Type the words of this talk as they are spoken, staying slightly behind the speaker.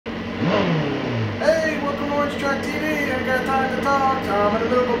Truck TV. I got time to talk. I'm in the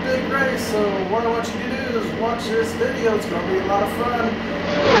middle of a big race, so what I want you to do is watch this video. It's going to be a lot of fun.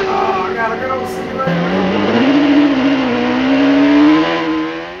 Oh, I gotta go. See you later.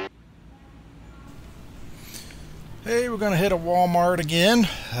 Hey, we're going to hit a Walmart again.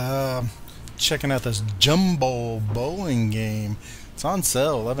 Checking out this Jumbo bowling game. It's on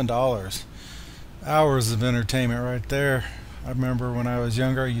sale, $11. Hours of entertainment right there. I remember when I was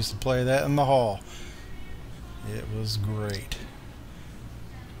younger, I used to play that in the hall. It was great.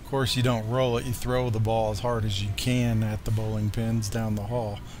 Of course, you don't roll it, you throw the ball as hard as you can at the bowling pins down the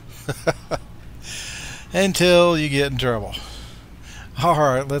hall. Until you get in trouble.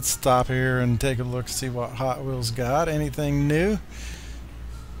 Alright, let's stop here and take a look, see what Hot Wheels got. Anything new?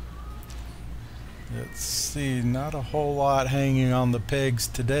 Let's see, not a whole lot hanging on the pegs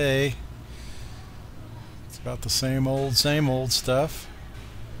today. About the same old stuff.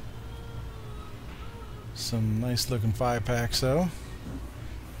 Some nice looking 5-packs though.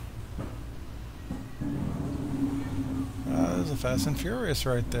 There's a Fast and Furious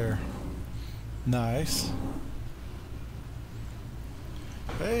right there. Nice.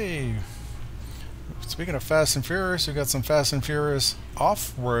 Hey, speaking of Fast and Furious, we got some Fast and Furious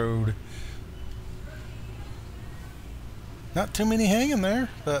off-road. Not too many hanging there,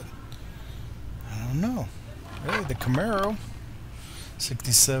 but I don't know. Hey, the Camaro,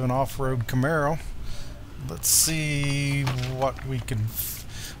 67 off-road Camaro. Let's see what we can,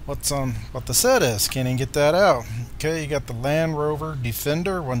 what the set is. Can't even get that out. Okay, you got the Land Rover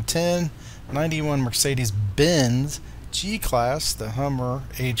Defender 110, 91 Mercedes-Benz G-Class, the Hummer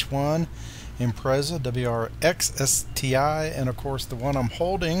H1, Impreza WRX STI, and of course the one I'm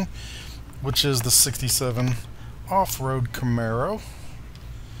holding, which is the 67 off-road Camaro.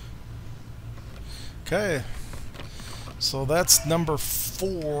 Okay. So that's number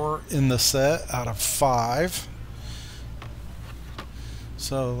 4 in the set out of 5.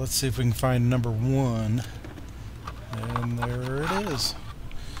 So let's see if we can find number 1. And there it is.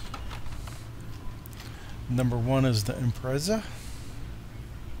 Number 1 is the Impreza.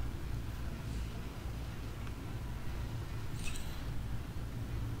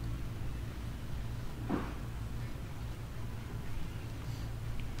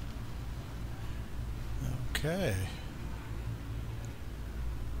 Okay.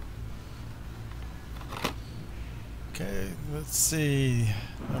 Okay, let's see.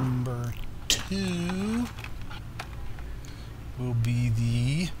 Number 2 will be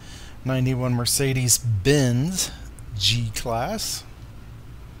the 91 Mercedes-Benz G-Class.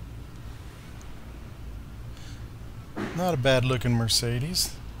 Not a bad looking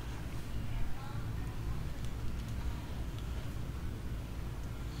Mercedes.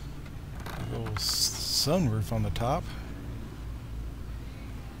 A little sunroof on the top.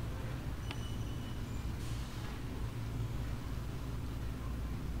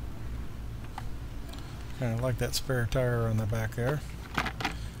 Kind of like that spare tire on the back there.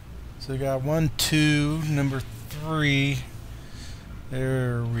 So you got 1, 2, number 3.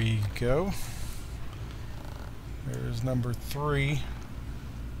 There we go. There's number 3.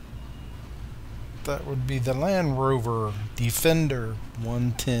 That would be the Land Rover Defender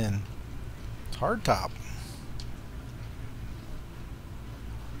 110. It's hardtop.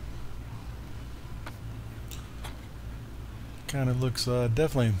 Kind of looks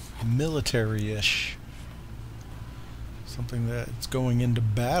definitely military-ish. Something that's going into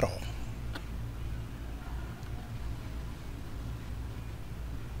battle.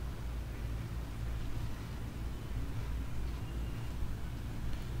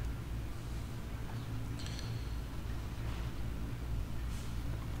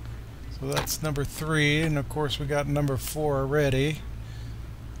 So that's number 3, and of course we got number 4 already.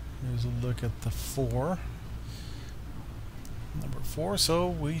 Here's a look at the 4. Number 4, so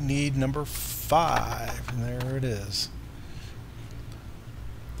we need number 5, and there it is.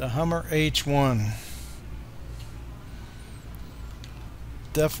 The Hummer H1.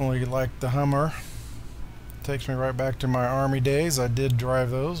 Definitely like the Hummer. Takes me right back to my Army days. I did drive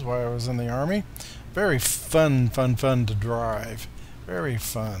those while I was in the Army. Very fun to drive. Very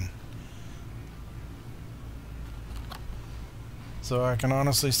fun. So I can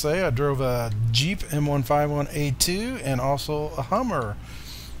honestly say I drove a Jeep M151A2 and also a Hummer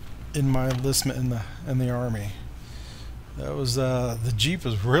in my enlistment in the Army. That was the Jeep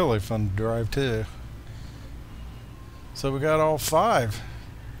was really fun to drive too. So we got all 5.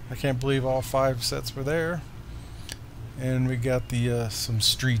 I can't believe all 5 sets were there. And we got the some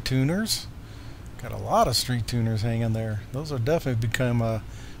street tuners. Got a lot of street tuners hanging there. Those are definitely become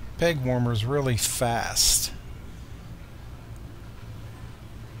peg warmers really fast.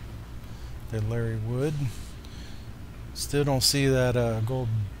 The Larry Wood. Still don't see that gold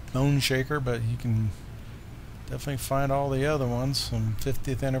bone shaker, but you can definitely find all the other ones. Some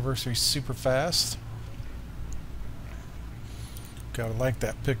 50th anniversary super fast. Gotta like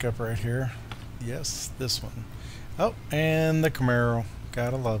that pickup right here. Yes, this one. Oh, and the Camaro.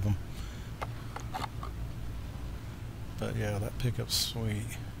 Gotta love them. But yeah, that pickup's sweet.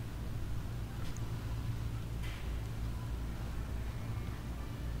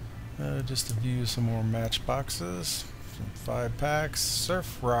 Just to view some more Matchboxes. Some 5-packs.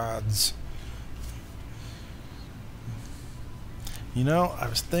 Surf rods. You know, I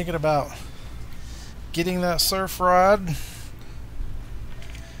was thinking about getting that surf rod.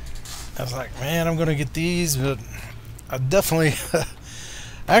 I was like, man, I'm gonna get these, but I definitely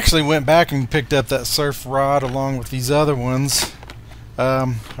actually went back and picked up that surf rod along with these other ones.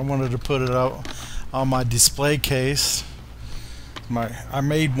 I wanted to put it out on my display case. I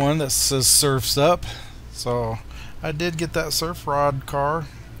made one that says Surfs Up, so I did get that surf rod car.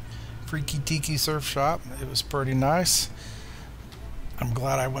 Freaky Tiki Surf Shop. It was pretty nice. I'm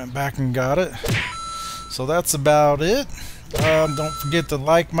glad I went back and got it. So that's about it. Don't forget to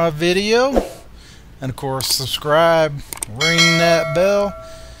like my video, and of course subscribe, ring that bell,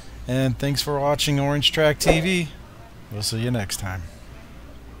 and thanks for watching Orange Track TV. We'll see you next time.